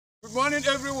Good morning,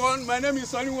 everyone. My name is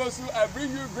Sonny Wosu. I bring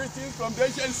you greetings from the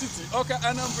ancient city,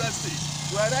 Awka-Anambra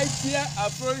State. We are right here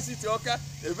at FLOURISH City, Awka,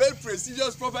 a very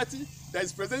prestigious property that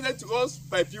is presented to us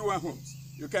by P1 Homes.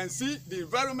 You can see the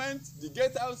environment, the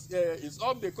gatehouse is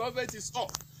up, the coverage is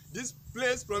up. This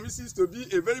place promises to be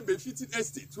a very befitting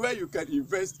estate where you can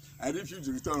invest and refuge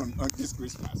return on this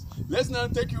Christmas. Let's now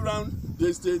take you around the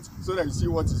estate so that you see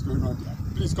what is going on there.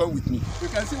 Please come with me. You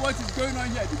can see what is going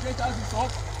on here. The gatehouse is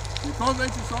up. The coverage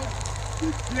is up,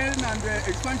 the clearing and the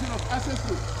expansion of access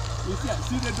road is here.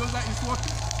 See, the dozer is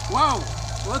working. Wow!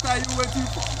 What are you waiting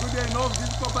for? Good enough, this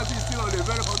property is still on a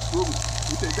very hot program.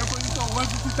 With a deposit of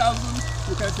 150,000,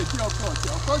 you can secure a plot.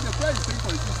 Of course, the price is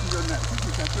 3.6 million naira, which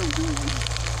you can pay within 1 year.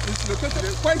 It's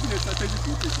located quite in a strategic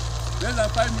location, less than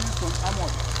 5 minutes from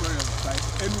Amaobia by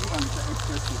Enugu and the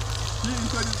expressway. Key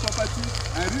into this property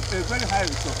and reach a very high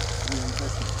return on your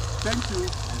investment. Thank you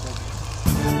and God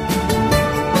bless.